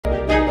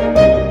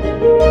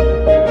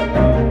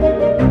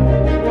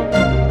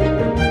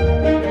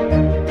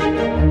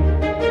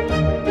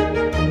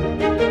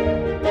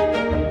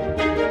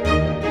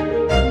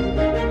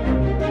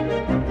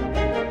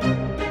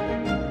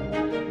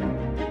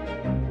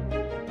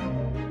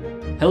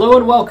Hello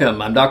and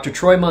welcome. I'm Dr.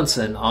 Troy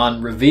Munson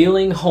on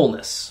Revealing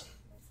Wholeness.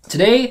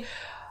 Today,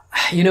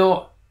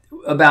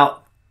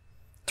 about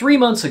 3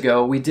 months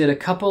ago, we did a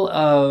couple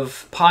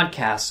of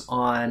podcasts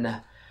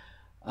on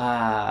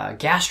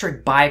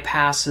gastric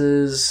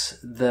bypasses,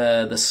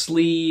 the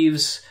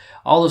sleeves,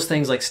 all those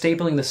things like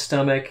stapling the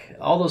stomach,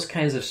 all those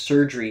kinds of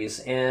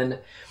surgeries. And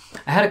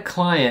I had a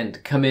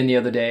client come in the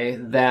other day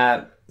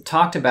that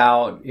talked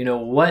about,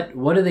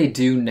 what do they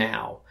do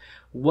now?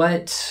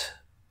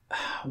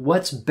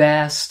 What's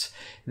best?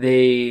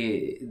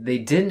 They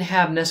didn't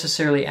have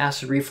necessarily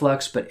acid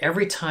reflux, but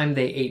every time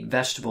they ate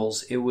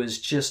vegetables, it was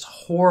just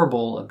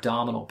horrible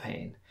abdominal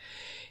pain.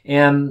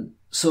 And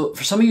so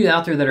for some of you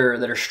out there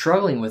that are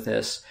struggling with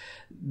this,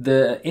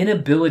 the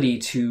inability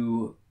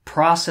to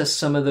process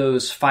some of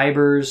those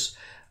fibers,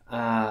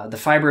 the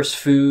fibrous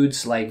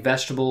foods like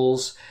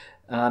vegetables,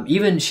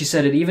 even she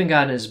said it even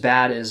gotten as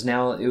bad as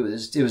now it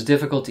was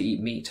difficult to eat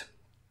meat.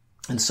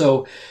 And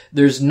so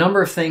there's a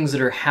number of things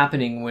that are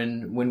happening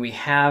when we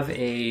have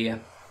a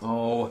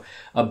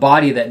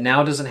body that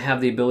now doesn't have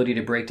the ability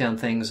to break down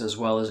things as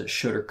well as it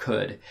should or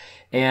could.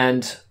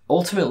 And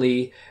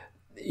ultimately,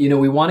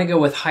 we want to go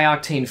with high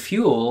octane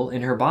fuel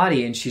in her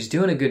body, and she's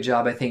doing a good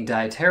job, I think,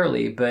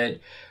 dietarily, but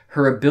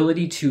her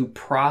ability to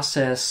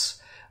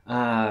process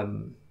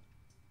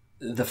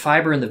the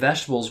fiber in the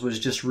vegetables was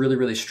just really,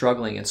 really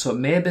struggling. And so it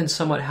may have been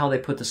somewhat how they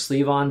put the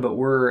sleeve on, but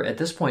we're at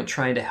this point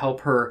trying to help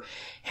her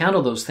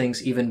handle those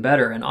things even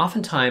better. And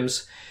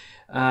oftentimes,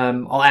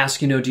 I'll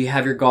ask, do you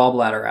have your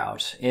gallbladder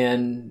out?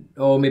 And,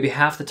 maybe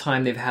half the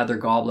time they've had their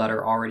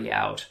gallbladder already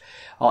out.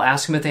 I'll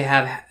ask them if they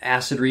have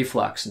acid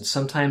reflux, and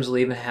sometimes they'll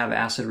even have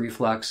acid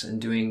reflux and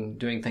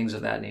doing things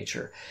of that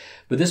nature.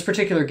 But this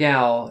particular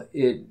gal,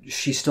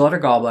 she still had her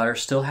gallbladder,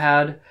 still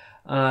had,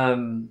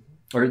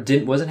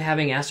 wasn't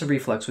having acid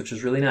reflux, which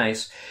was really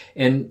nice.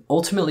 And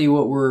ultimately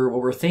what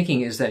we're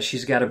thinking is that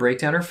she's got to break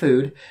down her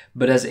food,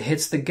 but as it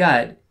hits the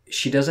gut,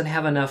 she doesn't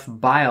have enough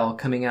bile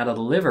coming out of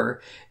the liver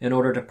in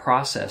order to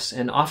process.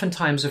 And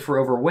oftentimes if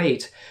we're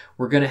overweight,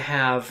 we're going to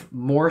have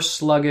more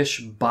sluggish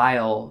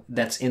bile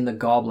that's in the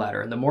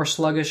gallbladder. And the more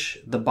sluggish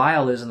the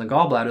bile is in the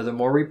gallbladder, the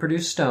more we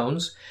produce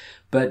stones,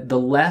 but the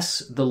less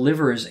the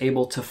liver is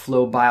able to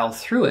flow bile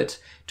through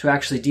it to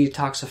actually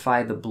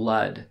detoxify the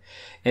blood.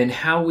 And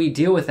how we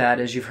deal with that,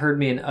 as you've heard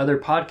me in other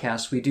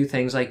podcasts, we do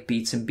things like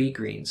beets and beet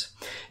greens.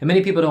 And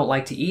many people don't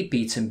like to eat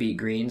beets and beet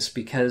greens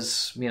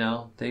because,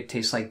 they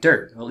taste like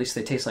dirt. Or at least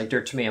they taste like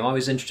dirt to me. I'm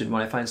always interested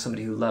when I find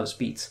somebody who loves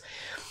beets.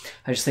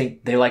 I just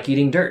think they like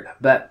eating dirt.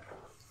 But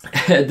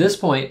at this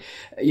point,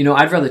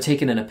 I'd rather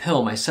take it in a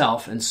pill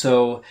myself. And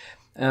so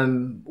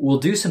we'll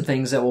do some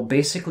things that will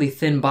basically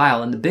thin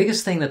bile. And the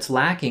biggest thing that's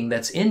lacking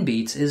that's in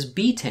beets is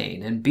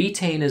betaine. And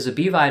betaine is a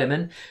B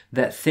vitamin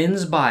that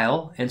thins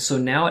bile. And so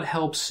now it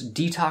helps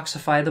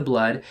detoxify the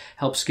blood,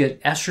 helps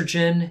get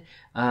estrogen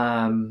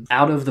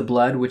out of the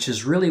blood, which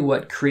is really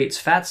what creates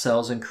fat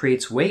cells and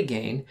creates weight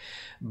gain.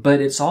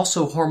 But it's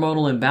also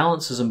hormonal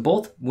imbalances in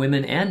both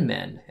women and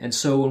men. And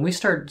so when we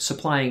start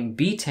supplying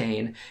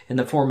betaine in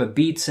the form of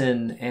beets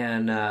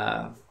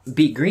and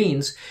beet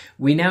greens,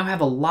 we now have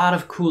a lot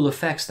of cool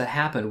effects that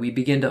happen. We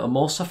begin to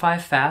emulsify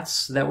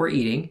fats that we're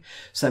eating.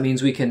 So that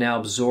means we can now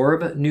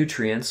absorb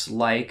nutrients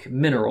like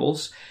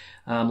minerals,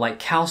 like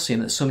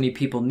calcium that so many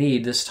people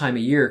need this time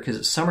of year because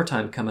it's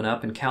summertime coming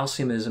up, and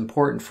calcium is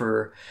important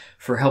for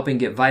helping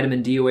get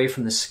vitamin D away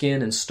from the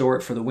skin and store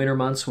it for the winter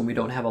months when we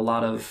don't have a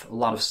lot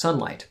of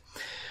sunlight.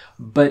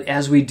 But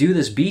as we do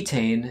this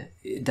betaine,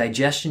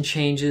 digestion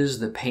changes,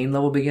 the pain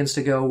level begins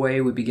to go away,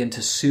 we begin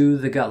to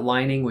soothe the gut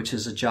lining, which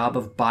is a job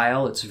of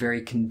bile. It's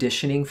very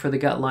conditioning for the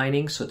gut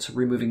lining, so it's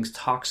removing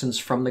toxins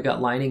from the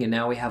gut lining, and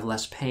now we have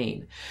less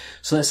pain.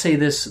 So let's say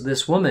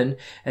this woman,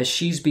 as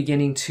she's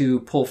beginning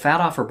to pull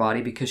fat off her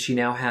body because she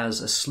now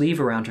has a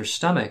sleeve around her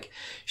stomach,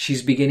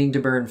 she's beginning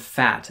to burn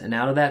fat, and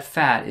out of that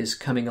fat is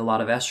coming a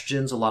lot of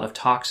estrogens, a lot of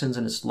toxins,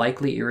 and it's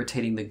likely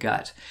irritating the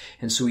gut.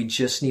 And so we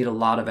just need a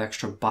lot of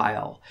extra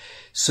bile.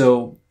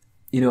 So,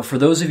 for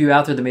those of you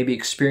out there that may be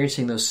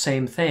experiencing those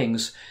same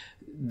things,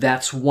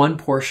 that's one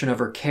portion of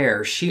her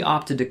care. She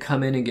opted to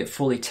come in and get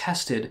fully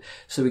tested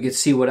so we could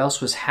see what else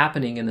was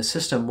happening in the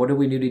system. What do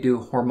we need to do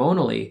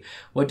hormonally?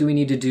 What do we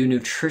need to do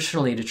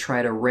nutritionally to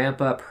try to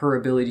ramp up her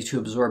ability to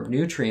absorb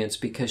nutrients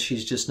because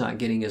she's just not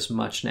getting as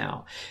much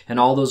now? And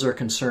all those are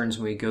concerns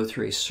when we go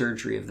through a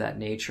surgery of that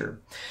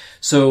nature.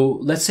 So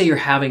let's say you're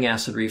having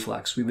acid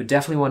reflux. We would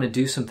definitely want to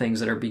do some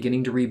things that are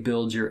beginning to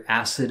rebuild your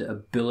acid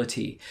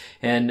ability.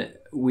 And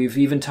we've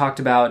even talked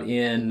about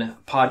in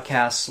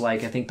podcasts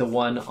like I think the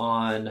one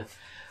on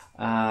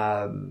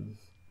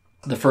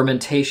the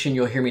fermentation,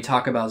 you'll hear me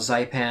talk about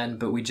Zypan,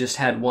 but we just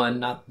had one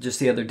not just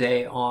the other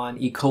day on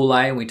E.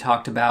 coli, and we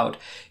talked about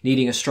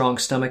needing a strong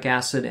stomach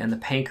acid and the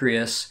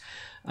pancreas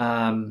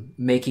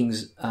making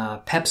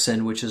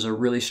pepsin, which is a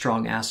really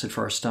strong acid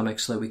for our stomach,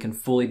 so that we can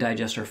fully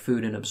digest our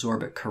food and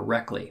absorb it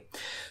correctly.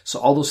 So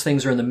all those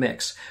things are in the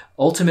mix.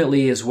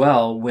 Ultimately as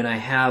well, when I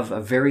have a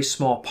very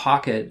small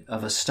pocket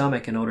of a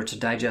stomach in order to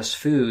digest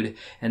food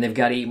and they've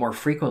got to eat more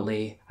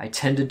frequently, I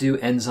tend to do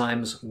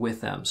enzymes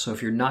with them. So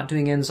if you're not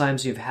doing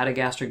enzymes, you've had a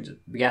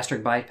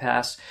gastric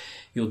bypass,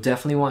 you'll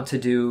definitely want to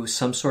do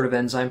some sort of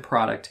enzyme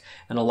product.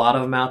 And a lot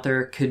of them out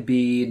there could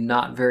be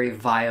not very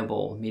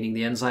viable, meaning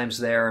the enzymes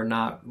there are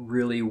not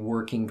really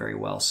working very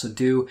well. So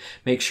do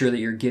make sure that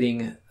you're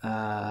getting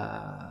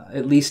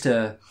at least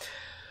a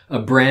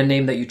brand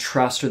name that you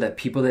trust, or that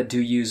people that do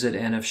use it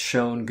and have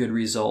shown good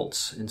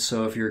results. And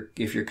so if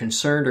you're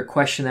concerned or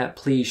question that,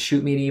 please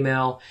shoot me an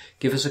email,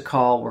 give us a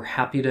call. We're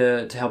happy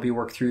to help you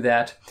work through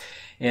that.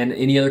 And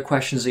any other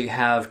questions that you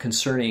have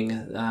concerning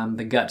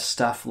the gut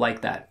stuff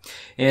like that.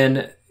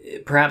 And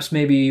perhaps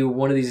maybe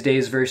one of these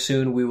days very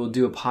soon we will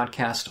do a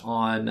podcast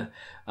on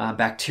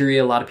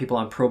bacteria, a lot of people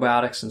on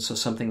probiotics, and so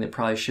something that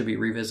probably should be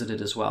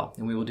revisited as well.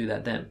 And we will do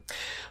that then.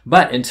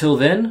 But until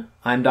then,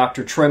 I'm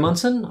Dr. Troy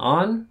Munson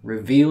on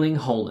Revealing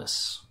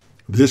Wholeness.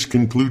 This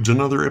concludes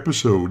another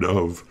episode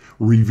of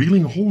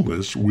Revealing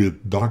Wholeness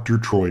with Dr.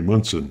 Troy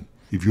Munson.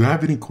 If you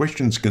have any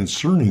questions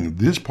concerning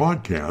this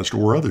podcast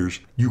or others,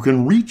 you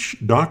can reach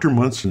Dr.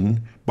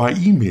 Munson by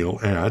email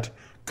at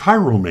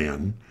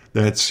chiroman,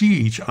 that's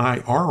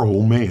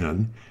CHIRO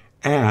man,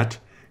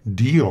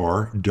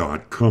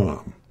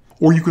 @dr.com.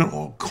 Or you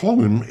can call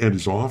him at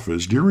his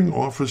office during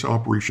office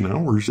operation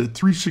hours at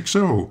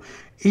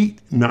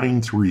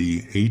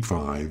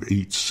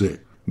 360-893-8586.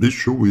 This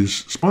show is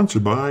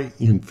sponsored by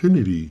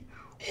Infinity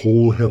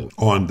Whole Health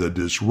on the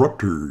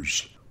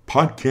Disruptors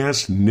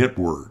Podcast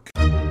Network.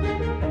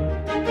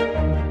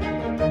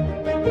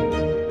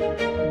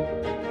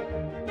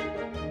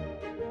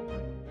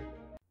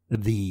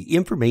 The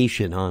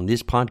information on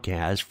this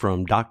podcast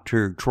from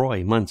Dr.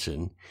 Troy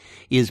Munson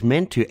is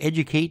meant to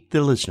educate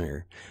the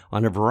listener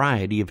on a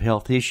variety of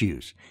health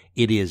issues.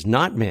 It is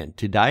not meant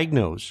to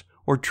diagnose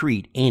or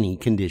treat any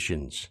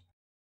conditions.